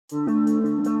The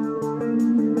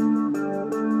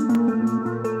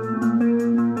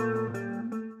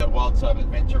Wildside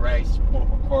Adventure Race Port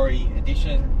Macquarie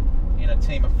edition in a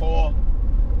team of 4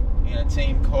 in a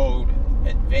team called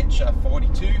Adventure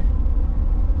 42,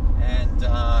 and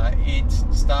it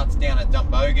starts down at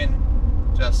Dumbogan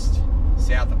just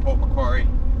south of Port Macquarie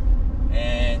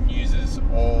and uses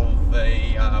all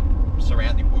the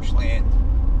surrounding bushland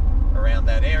around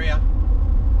that area.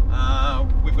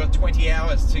 We've got 20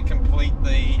 hours to complete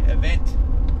the event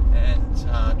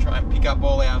and try and pick up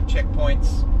all our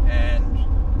checkpoints and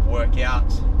work out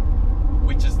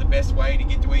which is the best way to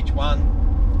get to each one,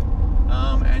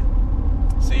 and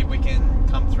see if we can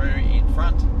come through in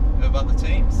front of other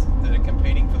teams that are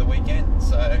competing for the weekend.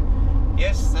 So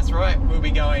yes, that's right, we'll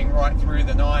be going right through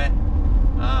the night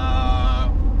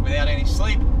without any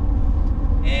sleep,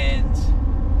 and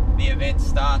the event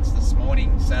starts this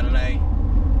morning, Saturday,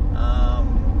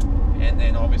 and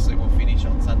then obviously we'll finish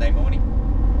on Sunday morning.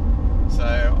 So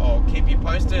I'll keep you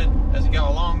posted as we go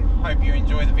along. Hope you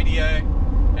enjoy the video,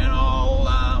 and I'll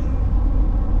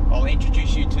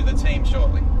introduce you to the team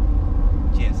shortly.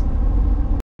 Cheers.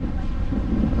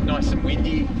 Nice and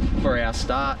windy for our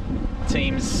start.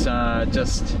 Team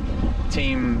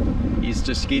is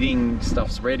just getting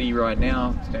stuffs ready right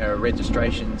now, our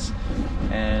registrations,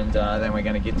 and then we're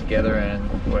going to get together and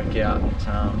work out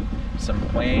some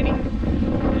planning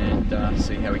and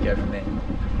see how we go from there.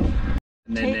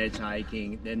 And then they're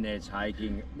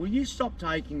taking. Will you stop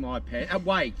taking my pen?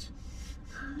 Wait.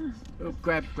 Oh,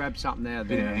 grab something out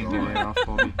there. Yeah, do that off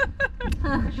for me.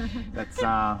 That's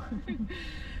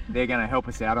they're going to help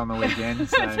us out on the weekend,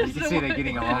 so you can see they're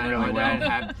getting along really well. I don't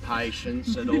have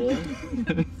patience at all.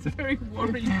 It's very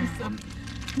worrisome.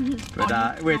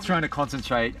 But we're trying to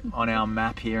concentrate on our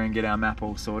map here and get our map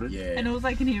all sorted. Yeah. And all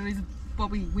I can hear is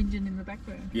Bobby whinging in the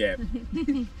background. Yeah.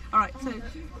 All right, so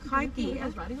high gear.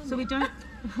 So we don't.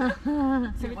 So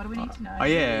what do we need to know? Oh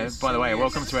yeah, by the way,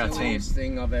 welcome to our team. Best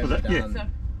thing I've ever done. So,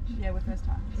 yeah, we're first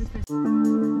time.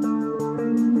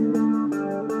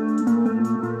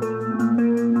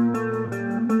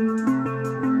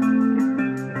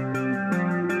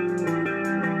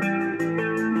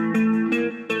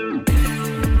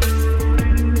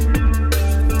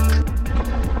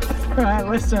 Alright,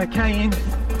 let's K in.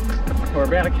 We're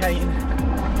about a K in.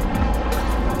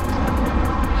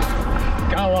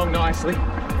 Go along nicely.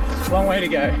 Long way to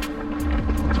go.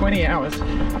 20 hours.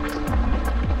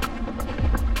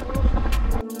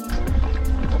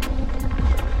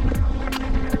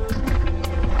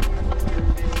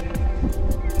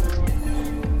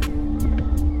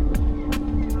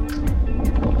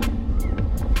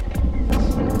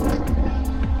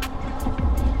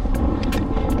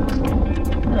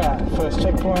 First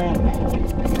checkpoint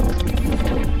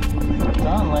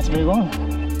done, let's move on.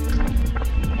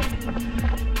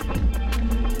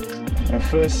 Our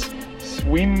first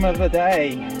swim of the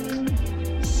day.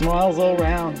 Smiles all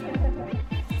round.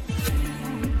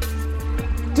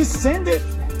 Just send it!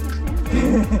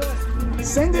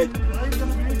 Send it!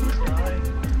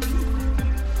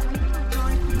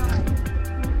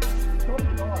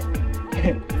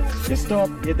 You stop,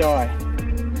 you die.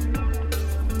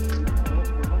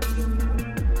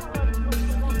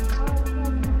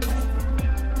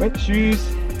 Wet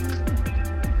shoes.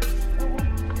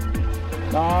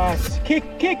 Nice.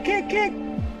 Kick, kick, kick, kick.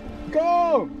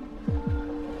 Go.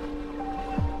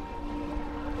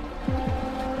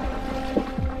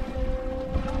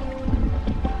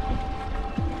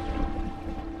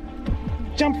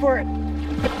 Jump for it.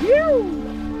 Yoo.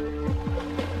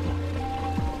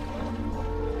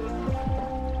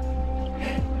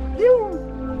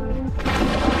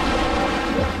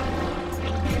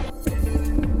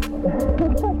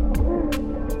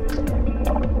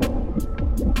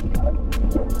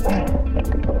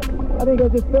 I think I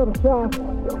just felt a shock.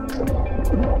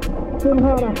 Swim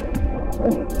harder.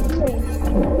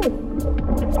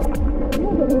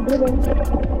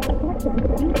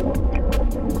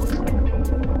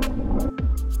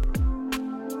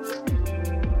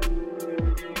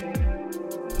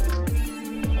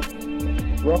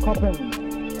 Rock hopping.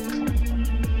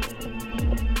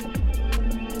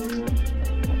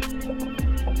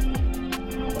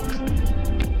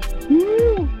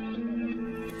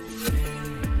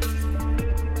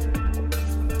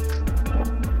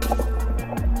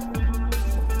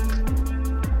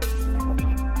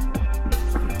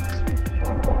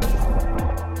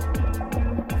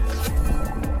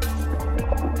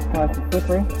 Nice and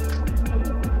slippery.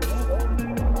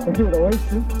 Let's do it always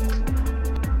too.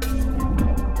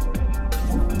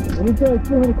 We need to go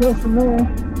swimming across from there.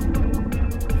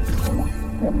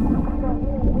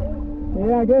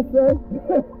 Yeah, I guess so.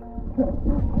 I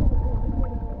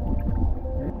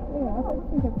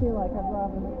think I feel like I'd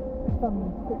rather some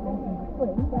sit nice and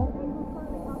swing, but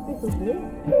this will do.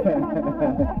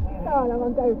 Go on,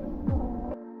 I'll go.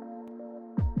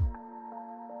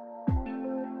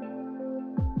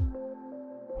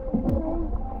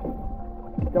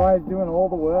 Guy's doing all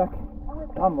the work.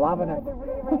 I'm loving it.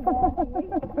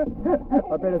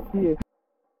 I better see you.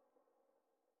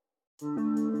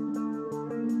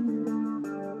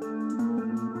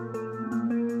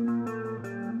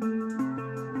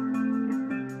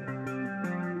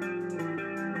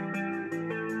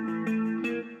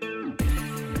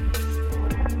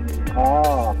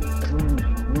 Oh,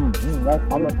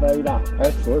 that's I'm a feeder.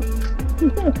 That's good.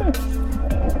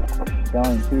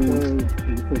 Going to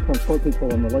There's some poor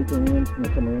people on the lake around, and they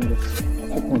come around to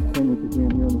 6.10, which is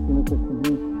down here on the center section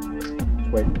here.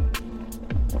 sweet.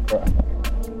 Right.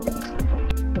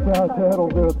 That's how a turtle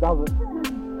do it, does it?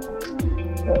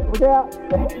 Look out!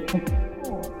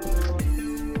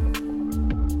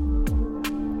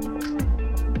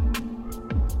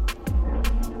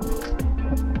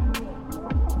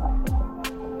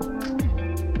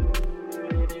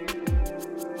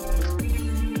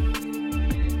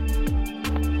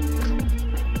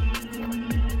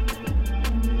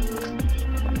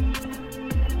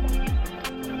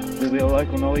 Little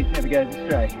local knowledge never goes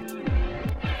astray.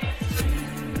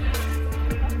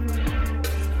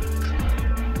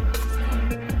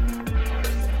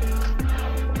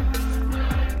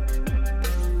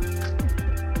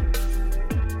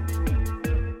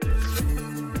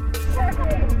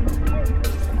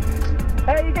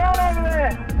 How you going over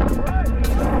there?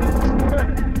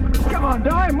 Come on,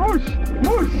 Di, mush!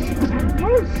 Mush!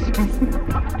 Mush!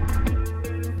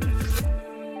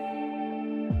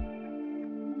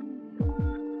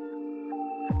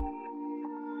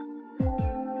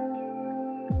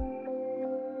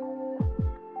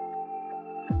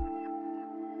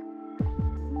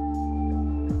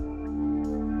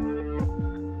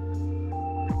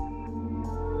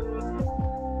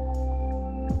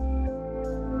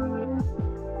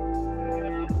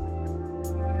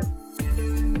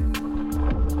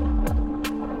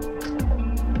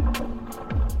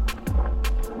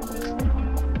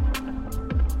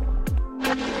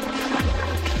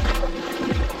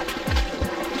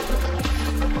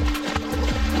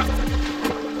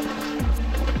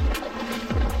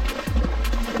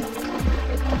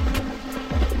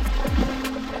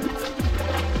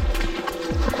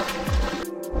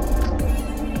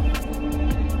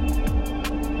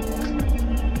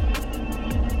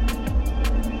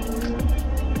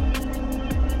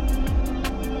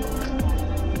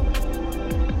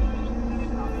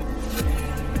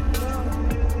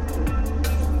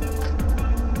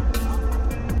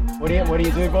 What do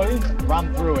you do, buddy?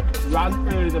 Run through it. Run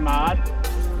through the mud.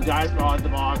 Don't ride the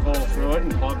bike all through it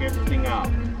and clog everything up.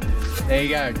 There you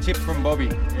go, tip from Bobby.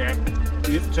 Yeah.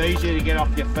 It's easier to get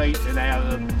off your feet than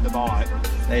out of the bike.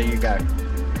 There you go.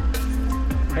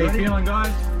 How you feeling,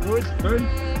 guys? Good? Good?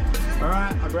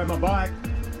 Alright, I grabbed my bike.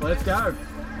 Let's go.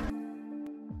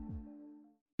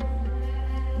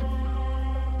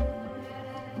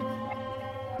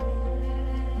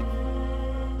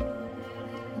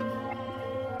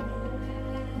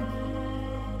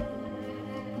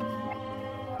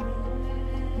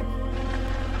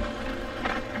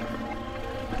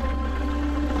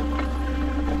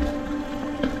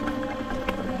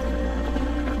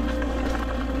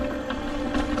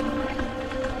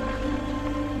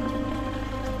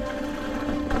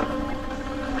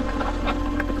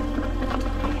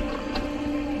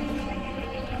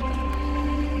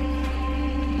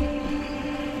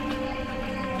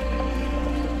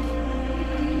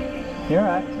 You're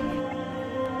alright. You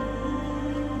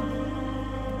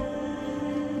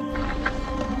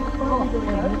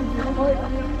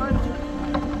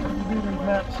do these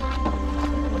maps.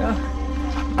 Yeah.